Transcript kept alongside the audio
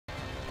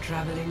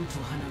Traveling to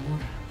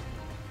Hanamura.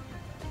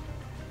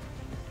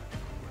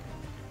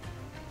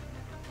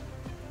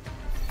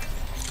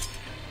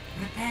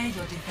 Prepare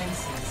your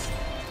defenses.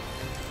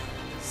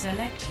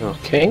 Select your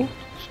Okay.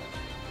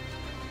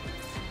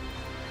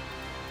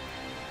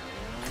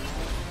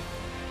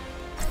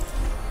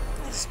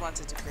 I just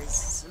wanted to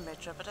grace the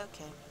metro, but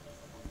okay.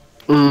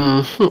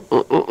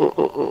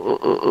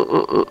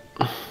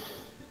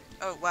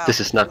 Oh wow. This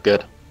is not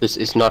good. This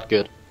is not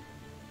good.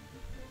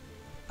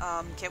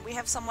 Can we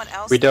have someone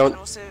else? We that can don't.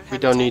 also We have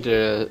don't attack?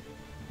 need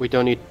we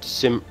don't need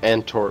Sim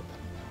and Torp.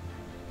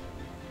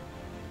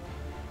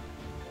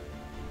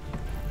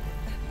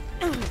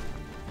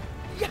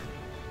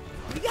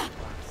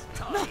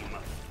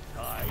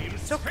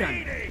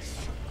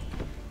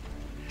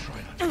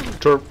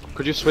 Torp,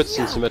 could you switch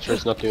since Symmetra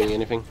is not doing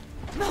anything?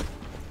 No,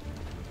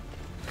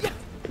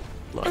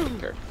 I don't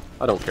care.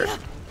 I don't care.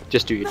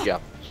 Just do your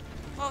job.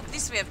 Well, at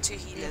least we have 2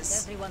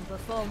 healers. Everyone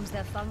performs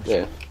their function.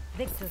 Yeah.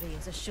 Victory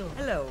is assured.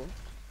 Hello.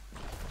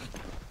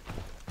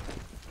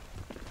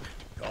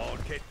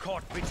 Don't get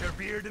caught with your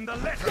beard in the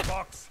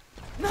letterbox.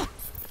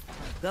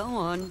 Go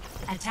on.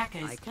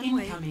 attackers I can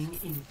wait. incoming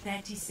in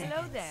 30 seconds.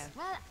 Hello there.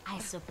 Well, I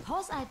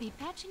suppose I'll be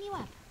patching you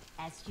up,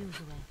 as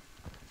usual.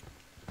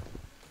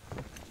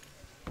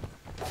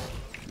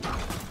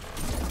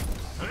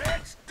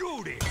 Let's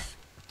do this.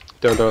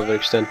 Don't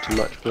overextend too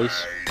much,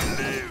 please.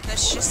 No,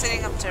 she's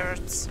setting up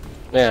turrets.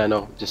 Yeah, I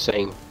know. Just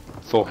saying,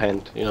 full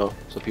hand, you know,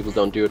 so people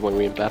don't do it when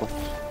we're in battle.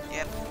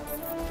 Yep.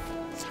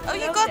 Oh,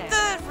 you got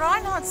the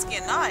Reinhardt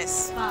skin.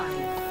 Nice. 5,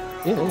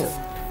 Yeah, yeah.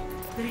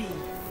 3,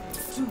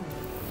 2.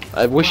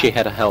 I wish he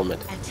had a helmet.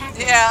 Attackers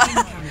Yeah.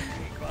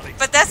 incoming.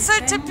 But that's so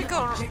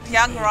typical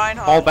young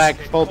Reinhardt. Fall back,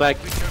 fall back.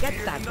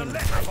 Get back in the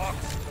Letterbox.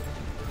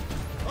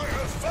 I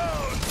have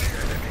found the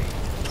enemy.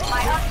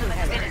 My ultimate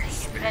ability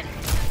is ready.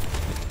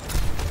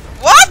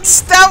 What?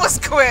 That was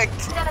quick.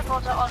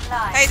 Teleporter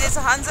online. Hey, there's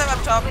a Hanzo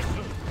up top. I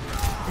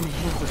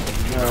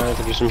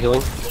can do some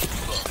healing.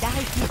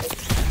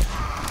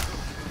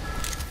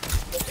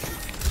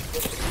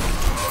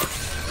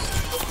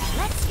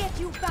 Let's get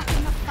you back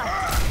in the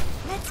fight.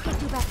 Let's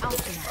get you back out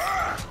there.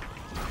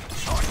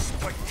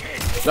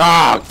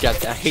 Ah,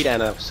 God, I hate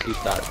Anna sleep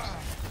darts.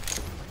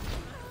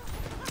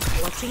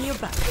 Watching your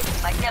back.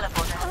 My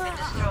teleporter has been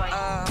destroyed.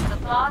 The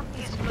plant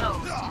is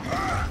closed.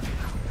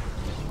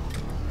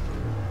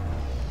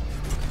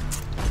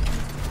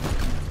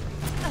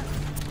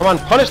 Come on,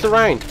 punish the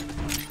Rhine.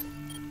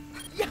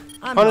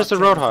 I'm Punish the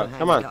not trying Roadhog. to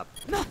Come hang on.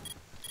 it up.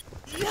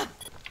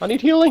 I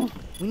need healing.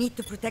 We need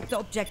to protect the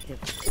objective.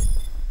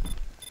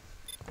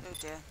 Oh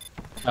dear.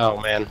 Oh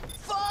man,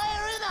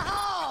 Fire in the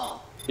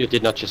hole! you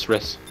did not just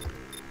rest.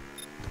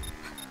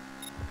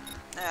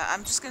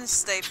 I'm just gonna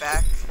stay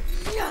back.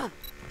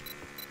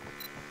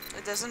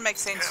 It doesn't make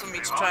sense for me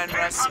to try and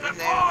rush in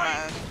there on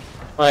my own.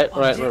 Right.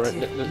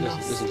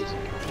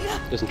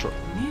 Listen, Troy.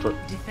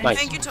 Nice.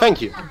 Thank you, Troy.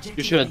 Thank you.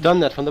 You should have done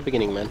that from the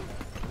beginning, man.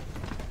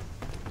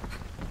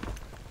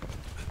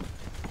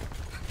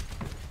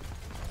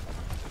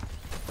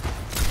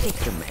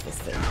 Take your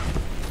medicine.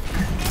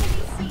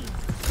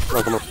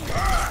 Oh, come on.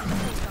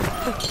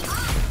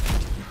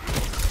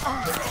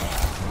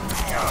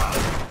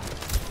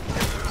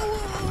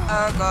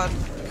 Oh god.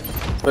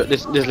 But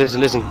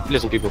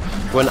listen, people.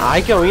 When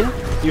I go in,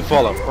 you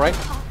follow, right?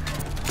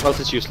 Else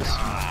it's useless.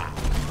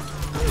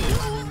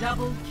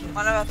 Double kill.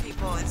 One of our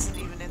people isn't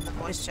even in the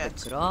voice chat.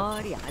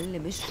 استقرار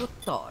يعلم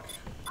الشطار.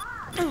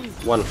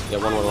 One.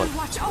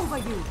 Watch over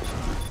you.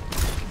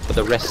 But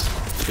the rest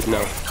should know.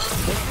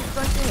 This is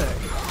going to hurt.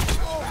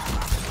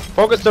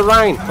 Focus the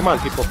Rhine. Come on,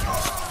 people.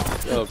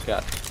 Oh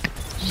god.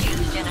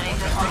 Shield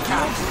generator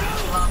online.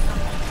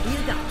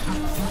 Heal down.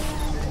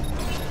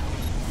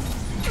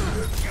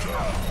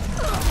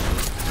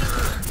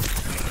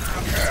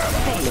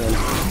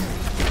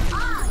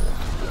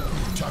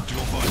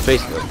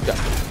 Basically, go.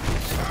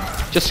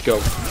 Just go.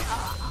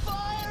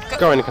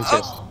 Go and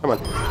contest. Come on.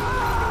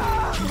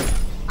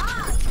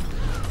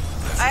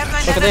 I have my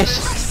Look at nano this.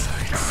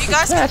 boost. You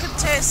guys can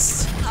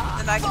contest,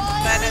 then I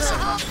can banish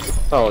someone.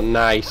 Oh,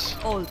 nice.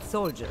 Old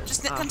soldiers.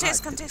 Just are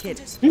contest, hard to contest, kill.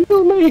 contest.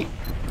 Heal me.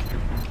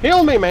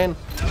 Heal me, man.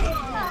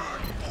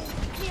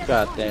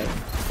 God damn.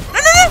 No,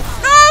 no, no,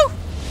 no!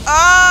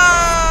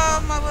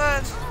 Oh, my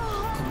word.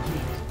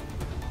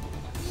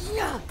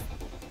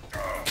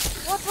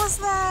 What was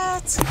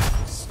that?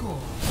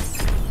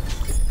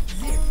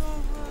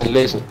 And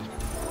listen,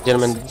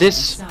 gentlemen,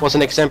 this was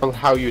an example of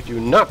how you do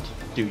not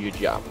do your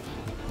job.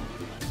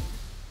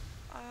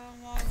 Oh,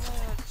 my word.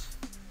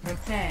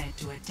 Prepare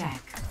to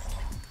attack.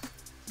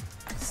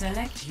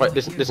 Select your Right,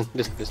 listen.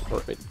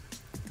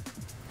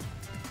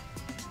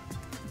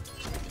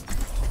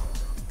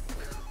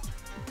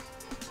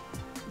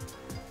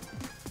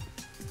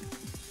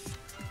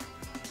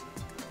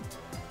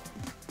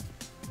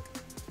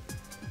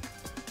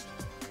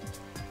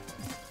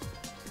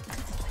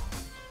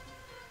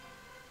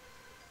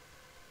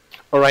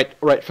 Alright, wait.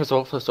 Alright, first of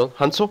all,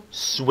 Hanzo,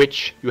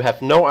 switch. You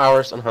have no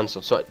hours on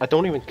Hanzo, so I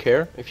don't even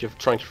care if you're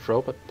trying to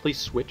throw, but please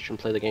switch and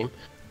play the game.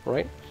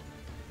 Alright?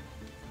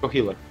 Go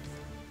healer.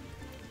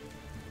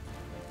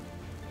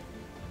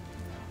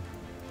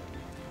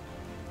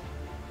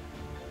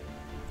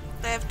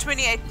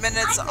 28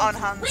 minutes on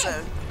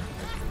Hanzo.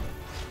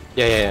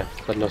 Yeah,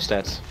 but no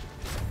stats.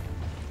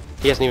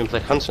 He hasn't even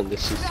played Hanzo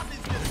this season.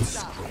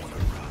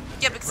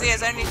 Yeah, because he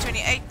has only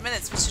 28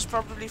 minutes, which is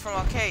probably from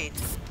arcade.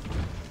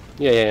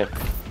 Yeah.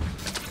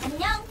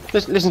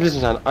 Listen,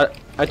 son.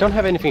 I don't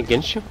have anything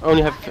against you. I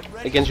only have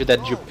against you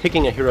that you're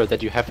picking a hero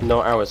that you have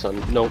no hours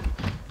on. No.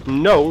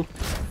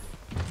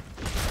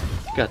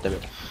 God damn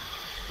it.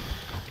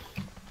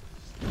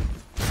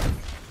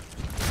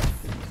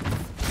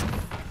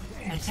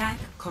 Attack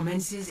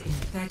commences in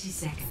 30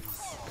 seconds.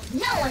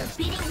 No one's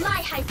beating my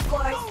high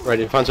scores. Right,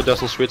 if Hanzo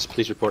doesn't switch,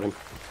 please report him.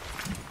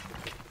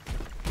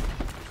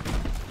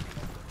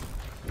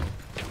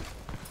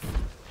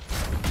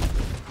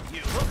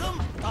 You hook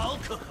 'em, I'll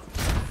cook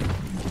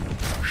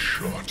 'em.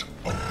 Shut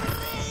up.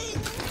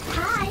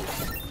 Hi.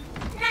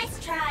 Nice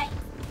try.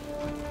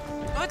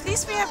 Oh, at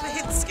least we have a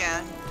hit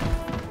scan.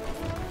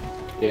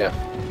 Yeah,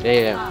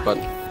 but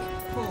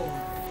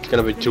 4, it's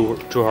gonna be too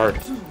hard.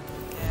 2,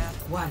 Yeah.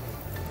 1.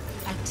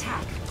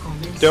 Attack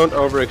commences. Don't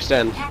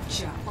overextend.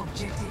 Capture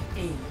objective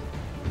A.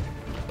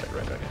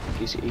 Right.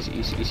 Easy.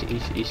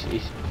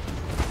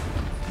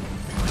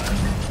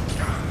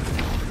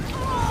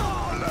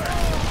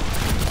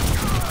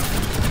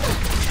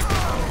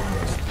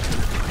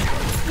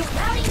 You're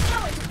routing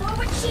power to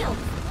forward shield.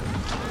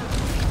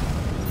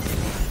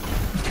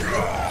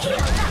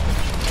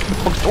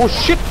 Oh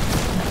shit!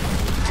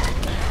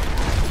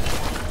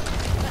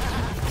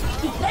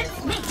 Defense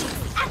matrix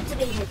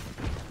activated.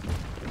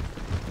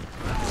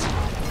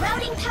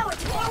 Routing power to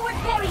forward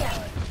barrier.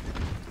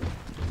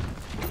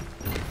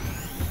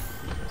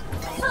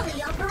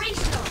 Fully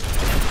operational.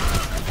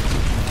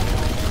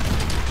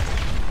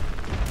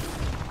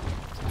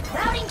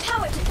 Routing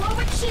power to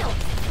forward shield.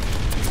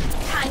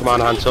 Time Come on,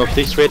 to Hanzo, make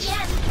please switch.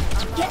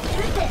 Get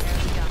through this.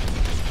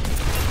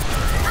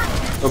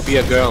 Don't be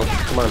a girl.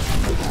 Come on.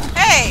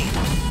 Hey!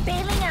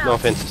 Bailing out. No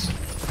offenses.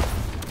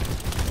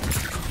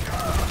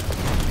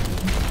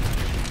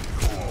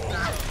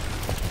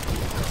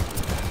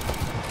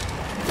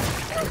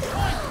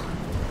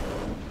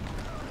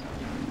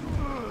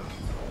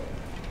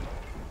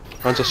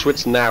 Hanzo,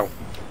 switch now.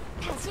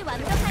 다시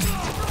완벽하게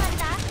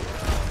작동한다.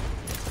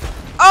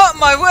 Oh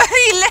my word,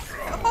 he left!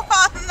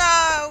 Oh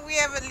no, we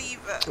have a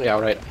lever. Yeah,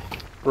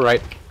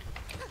 right.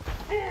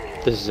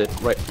 This is it.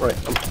 Right.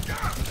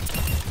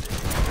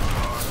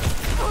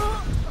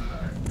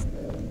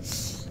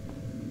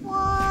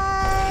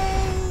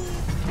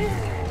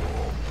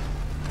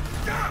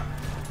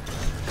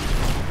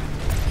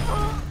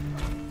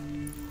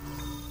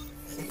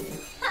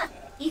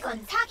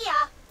 이건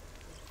사기야.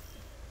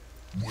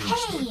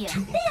 Hey,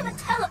 they have a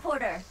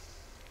teleporter.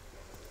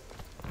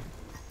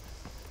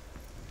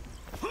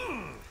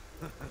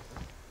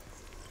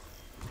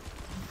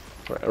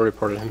 Right, I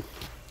reported him.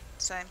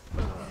 Same.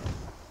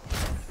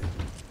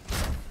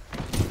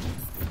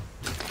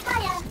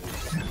 Fire.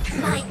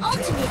 My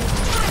ultimate is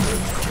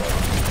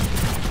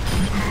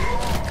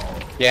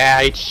charged.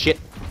 Yeah, it's shit.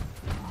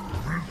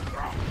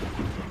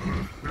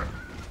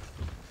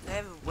 They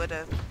have a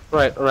widow.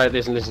 Right,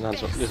 listen,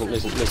 Hanzo.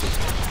 Listen.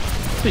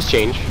 Please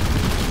change.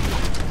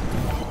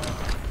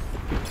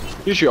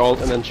 Use your ult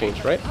and then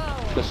change, right?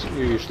 Because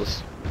you're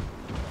useless.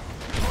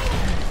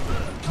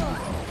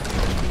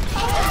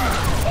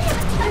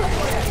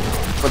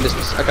 What is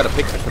this? I gotta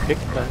pick,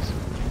 guys.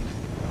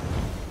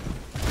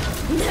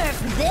 Nerf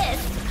this.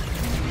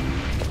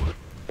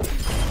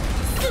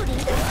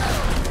 Shooting.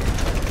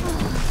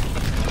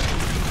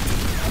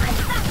 I'm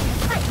back in the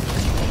fight.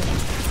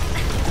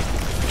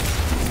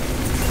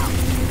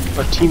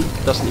 Our team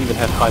doesn't even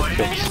have 5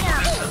 kills.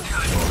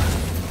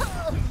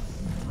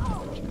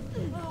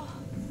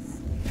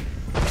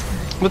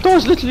 The door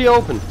is literally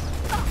open.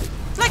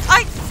 Like,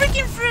 I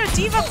freaking threw a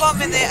diva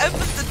bomb in there,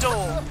 opened the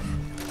door.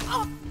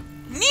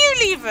 New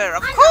lever,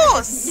 of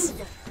course!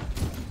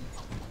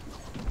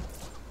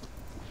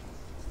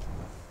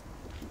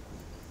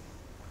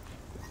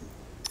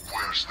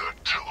 Where's the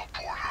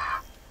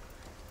teleporter?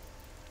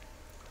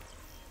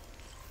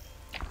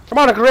 Come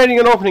on, I'm creating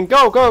an opening.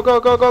 Go.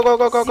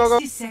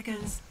 60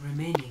 seconds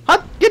remaining.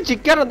 How did you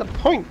get on the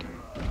point?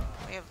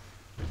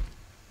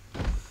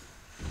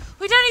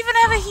 We don't even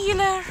have a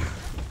healer.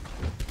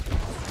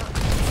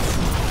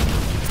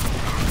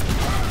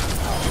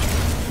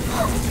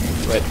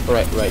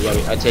 Right, yeah,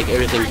 I take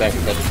everything back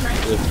that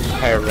the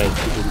higher rank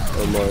people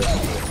or more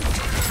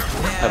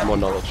have more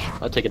knowledge.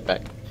 I'll take it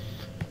back.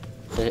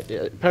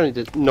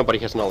 Apparently nobody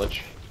has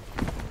knowledge.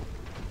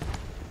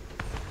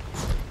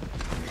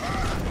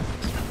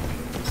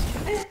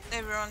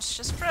 Everyone's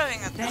just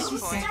throwing at this 30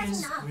 point.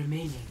 seconds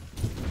remaining.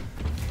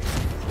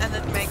 And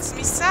it makes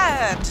me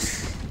sad.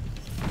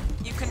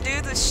 You can do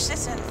this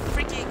shit in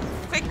freaking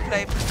quick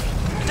play, but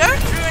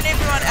don't ruin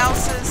everyone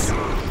else's.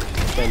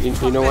 And you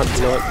know what?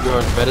 You know what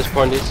the baddest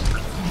point is?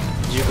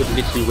 You could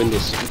literally win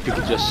this if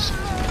people just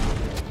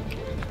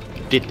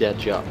did their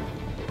job.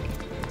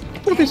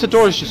 Look, the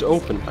door is just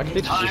open. I can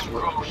literally just.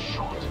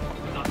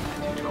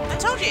 I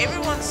told you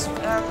everyone's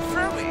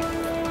throwing.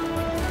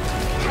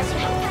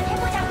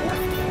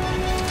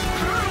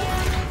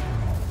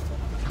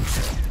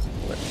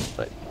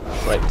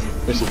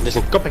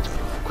 Listen, come back to me,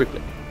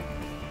 quickly.